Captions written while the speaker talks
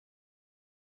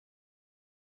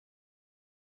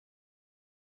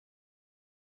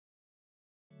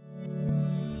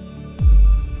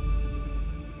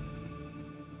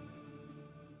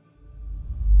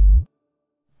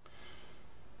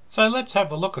So let's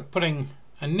have a look at putting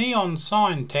a neon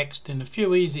sign text in a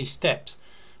few easy steps.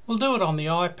 We'll do it on the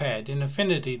iPad in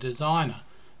Affinity Designer.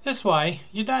 This way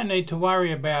you don't need to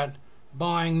worry about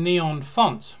buying neon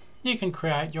fonts. You can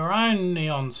create your own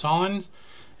neon signs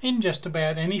in just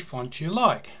about any font you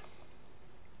like.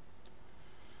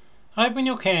 Open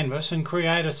your canvas and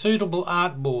create a suitable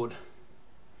artboard.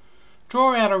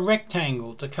 Draw out a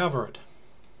rectangle to cover it.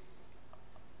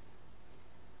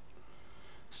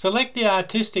 Select the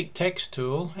Artistic Text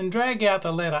tool and drag out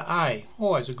the letter A,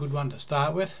 always a good one to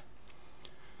start with.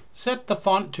 Set the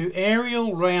font to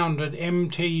Arial Rounded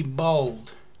MT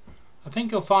Bold. I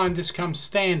think you'll find this comes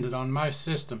standard on most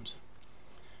systems.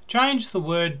 Change the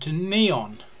word to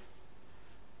neon,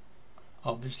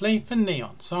 obviously for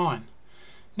neon sign.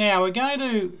 Now we're going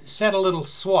to set a little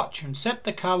swatch and set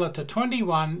the colour to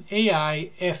 21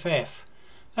 EAFF.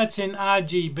 That's in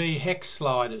RGB hex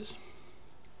sliders.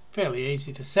 Fairly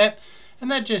easy to set,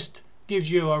 and that just gives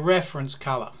you a reference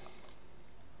colour.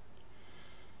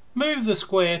 Move the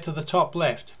square to the top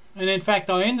left, and in fact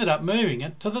I ended up moving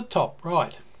it to the top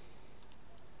right.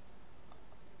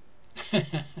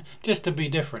 Just to be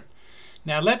different.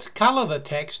 Now let's colour the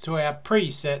text to our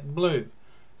preset blue.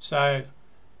 So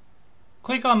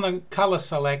click on the colour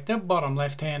selector, bottom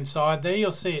left hand side there,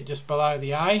 you'll see it just below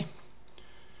the A.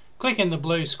 Click in the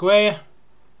blue square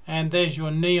and there's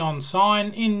your neon sign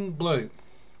in blue.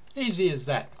 Easy as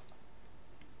that.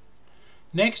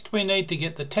 Next we need to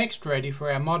get the text ready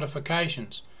for our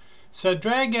modifications. So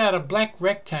drag out a black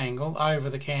rectangle over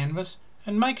the canvas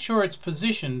and make sure it's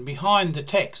positioned behind the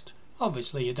text.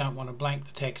 Obviously you don't want to blank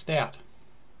the text out.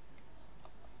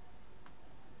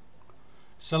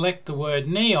 Select the word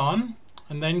neon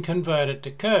and then convert it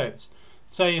to curves.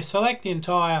 So you select the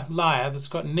entire layer that's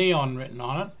got neon written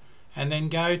on it and then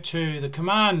go to the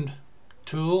command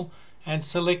tool and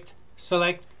select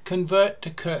convert to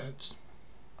curves.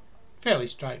 Fairly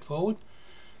straightforward.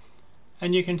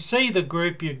 And you can see the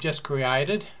group you've just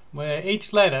created where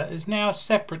each letter is now a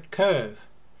separate curve.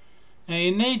 Now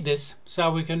you need this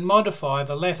so we can modify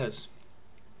the letters.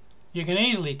 You can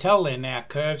easily tell they're now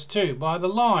curves too by the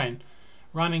line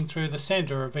running through the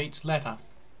centre of each letter.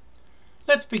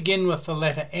 Let's begin with the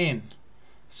letter N.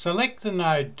 Select the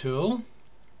node tool.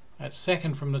 That's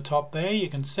second from the top there. You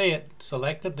can see it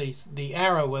selected, the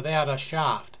arrow without a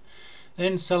shaft.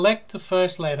 Then select the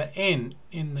first letter N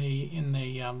in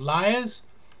the layers,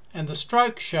 and the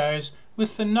stroke shows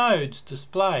with the nodes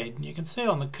displayed. And you can see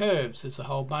on the curves there's a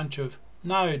whole bunch of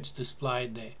nodes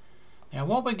displayed there. Now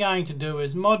what we're going to do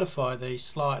is modify these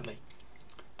slightly.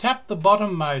 Tap the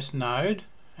bottommost node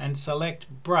and select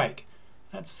break.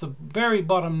 That's the very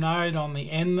bottom node on the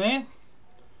N there,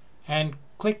 and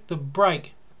click the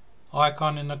break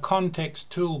icon in the context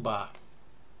toolbar.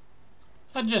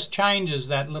 That just changes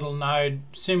that little node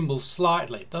symbol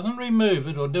slightly. It doesn't remove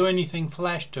it or do anything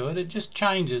flash to it, it just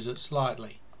changes it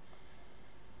slightly.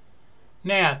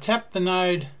 Now tap the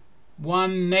node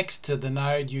 1 next to the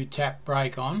node you tap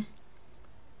break on.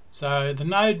 So the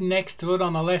node next to it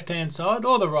on the left hand side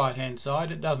or the right hand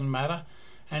side, it doesn't matter,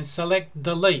 and select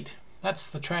delete. That's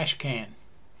the trash can.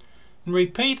 And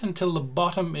repeat until the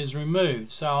bottom is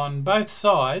removed. So on both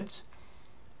sides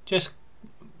just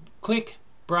click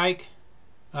break,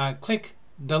 click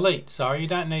delete. Sorry, you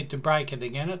don't need to break it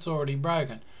again, it's already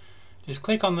broken. Just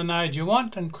click on the node you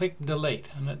want and click delete,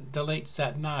 and it deletes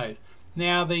that node.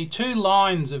 Now the two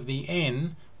lines of the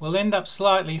N will end up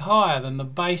slightly higher than the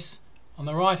base on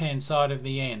the right hand side of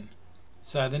the N.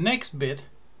 So the next bit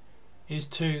is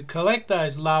to collect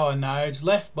those lower nodes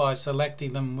left by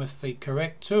selecting them with the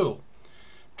correct tool.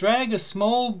 Drag a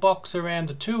small box around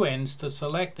the two ends to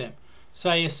select them.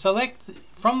 So you select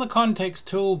from the context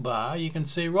toolbar, you can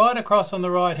see right across on the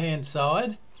right hand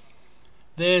side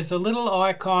there's a little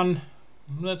icon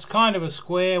that's kind of a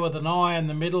square with an eye in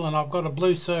the middle, and I've got a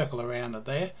blue circle around it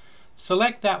there.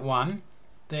 Select that one,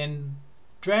 then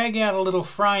drag out a little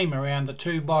frame around the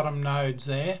two bottom nodes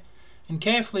there and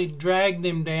carefully drag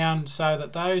them down so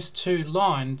that those two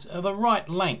lines are the right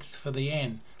length for the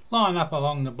N. Line up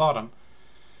along the bottom.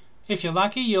 If you're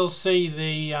lucky you'll see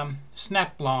the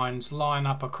snap lines line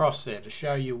up across there to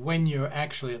show you when you're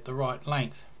actually at the right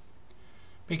length.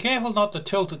 Be careful not to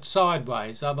tilt it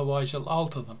sideways, otherwise you'll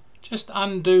alter them. Just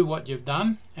undo what you've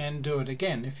done and do it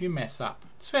again if you mess up.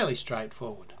 It's fairly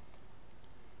straightforward.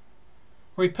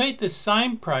 Repeat this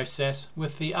same process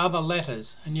with the other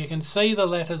letters, and you can see the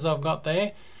letters I've got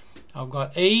there. I've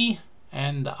got E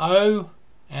and the O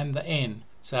and the N.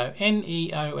 So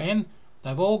N-E-O-N,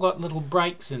 they've all got little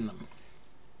breaks in them.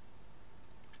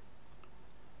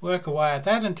 Work away at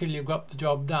that until you've got the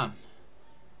job done.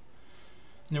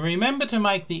 Now remember to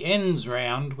make the ends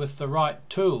round with the right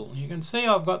tool. You can see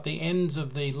I've got the ends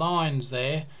of the lines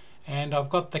there, and I've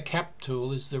got the cap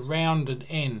tool is the rounded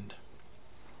end.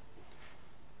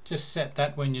 Just set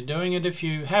that when you're doing it. If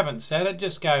you haven't set it,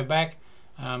 just go back,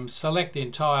 select the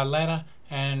entire letter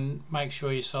and make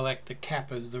sure you select the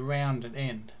cap as the rounded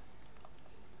end.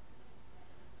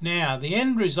 Now the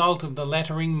end result of the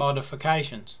lettering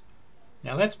modifications.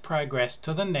 Now let's progress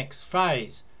to the next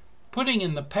phase, putting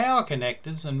in the power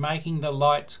connectors and making the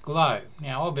lights glow.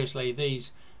 Now obviously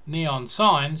these neon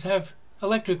signs have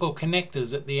electrical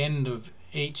connectors at the end of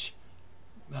each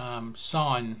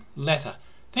sign letter.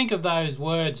 Think of those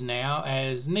words now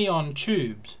as neon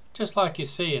tubes, just like you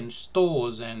see in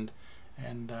stores and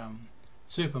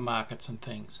supermarkets and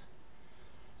things.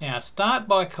 Now start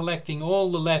by collecting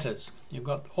all the letters. You've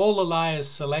got all the layers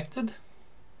selected.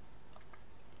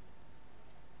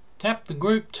 Tap the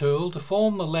group tool to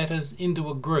form the letters into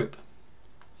a group.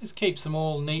 This keeps them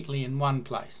all neatly in one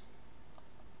place.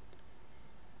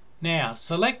 Now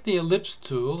select the ellipse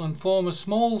tool and form a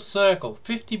small circle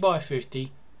 50 by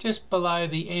 50 just below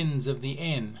the ends of the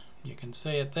N. You can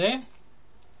see it there.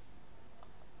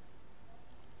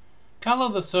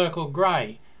 Colour the circle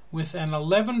grey with an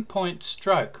 11-point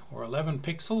stroke, or 11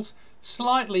 pixels,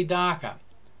 slightly darker.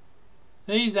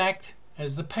 These act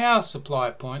as the power supply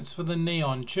points for the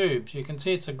neon tubes. You can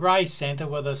see it's a grey centre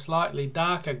with a slightly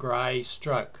darker grey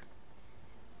stroke.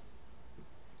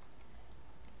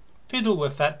 Fiddle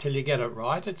with that till you get it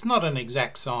right. It's not an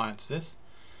exact science, this.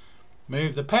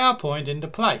 Move the power point into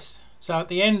place. So at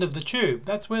the end of the tube,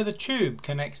 that's where the tube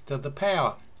connects to the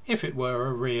power, if it were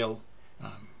a real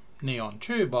neon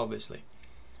tube, obviously.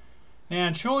 Now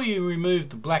ensure you remove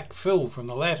the black fill from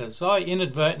the letters. I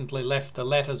inadvertently left the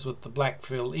letters with the black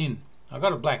fill in. I've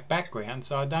got a black background,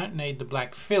 so I don't need the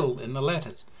black fill in the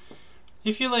letters.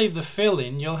 If you leave the fill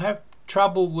in, you'll have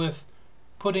trouble with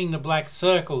putting the black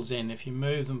circles in if you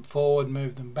move them forward,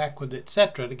 move them backward,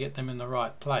 etc. to get them in the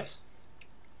right place.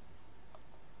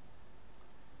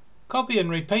 Copy and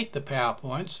repeat the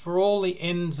PowerPoints for all the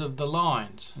ends of the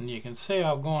lines, and you can see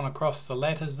I've gone across the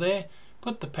letters there.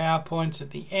 Put the PowerPoints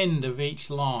at the end of each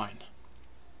line,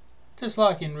 just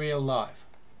like in real life.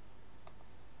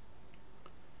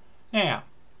 Now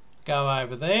go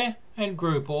over there and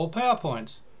group all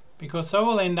PowerPoints, because they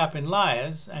all end up in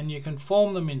layers and you can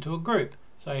form them into a group.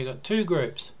 So you've got two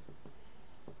groups,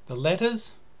 the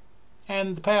letters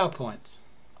and the PowerPoints.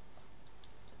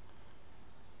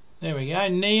 There we go,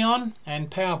 neon and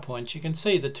PowerPoints. You can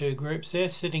see the two groups there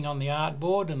sitting on the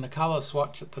artboard and the colour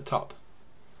swatch at the top.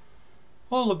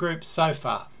 All the groups so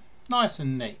far, nice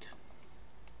and neat.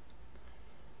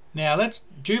 Now let's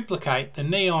duplicate the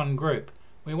neon group.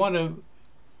 We want to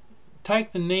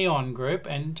take the neon group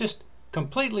and just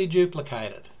completely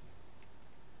duplicate it.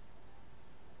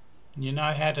 You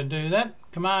know how to do that.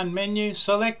 Command menu,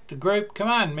 select the group,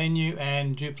 command menu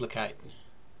and duplicate.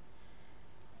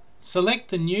 Select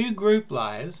the new group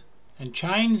layers and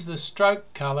change the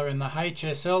stroke colour in the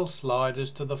HSL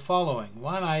sliders to the following: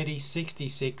 180,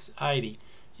 66, 80.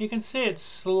 You can see it's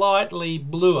slightly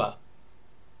bluer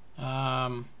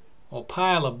or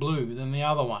paler blue than the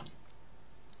other one,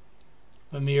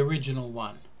 than the original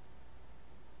one.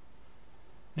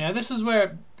 Now this is where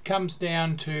it comes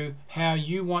down to how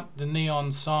you want the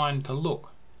neon sign to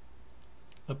look.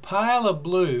 The paler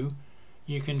blue,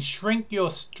 you can shrink your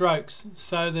strokes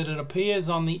so that it appears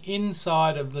on the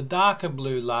inside of the darker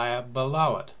blue layer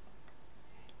below it.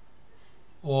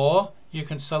 Or you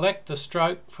can select the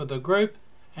stroke for the group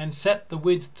and set the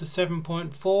width to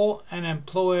 7.4 and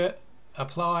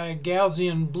apply a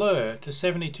Gaussian blur to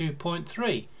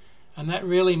 72.3, and that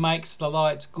really makes the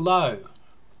lights glow.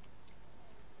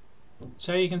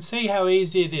 So you can see how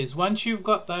easy it is. Once you've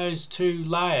got those two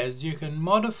layers, you can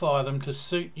modify them to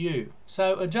suit you.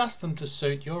 So adjust them to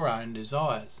suit your own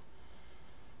desires.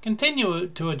 Continue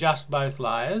to adjust both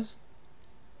layers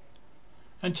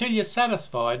until you're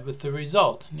satisfied with the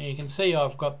result. Now you can see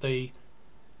I've got the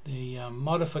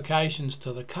modifications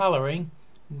to the colouring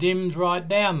dimmed right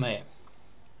down there.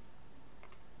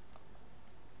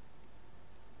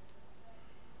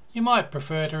 You might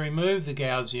prefer to remove the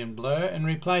Gaussian blur and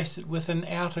replace it with an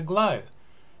outer glow.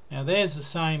 Now there's the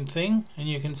same thing, and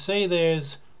you can see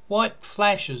there's white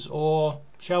flashes, or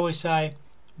shall we say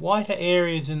whiter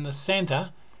areas in the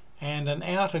centre and an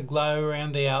outer glow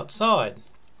around the outside,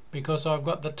 because I've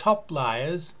got the top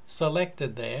layers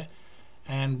selected there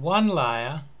and one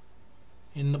layer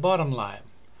in the bottom layer.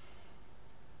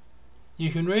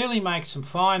 You can really make some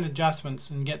fine adjustments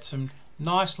and get some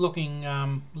nice looking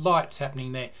lights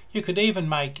happening there. You could even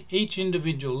make each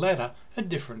individual letter a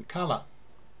different colour.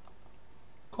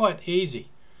 Quite easy.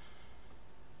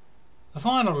 The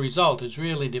final result is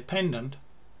really dependent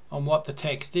on what the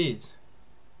text is,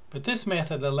 but this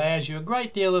method allows you a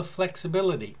great deal of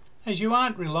flexibility as you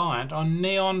aren't reliant on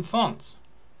neon fonts.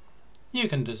 You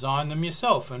can design them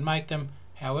yourself and make them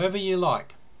however you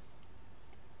like.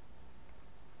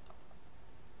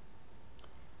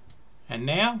 And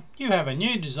now you have a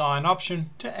new design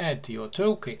option to add to your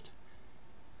toolkit.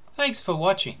 Thanks for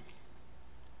watching.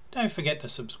 Don't forget to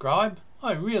subscribe,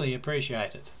 I really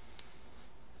appreciate it.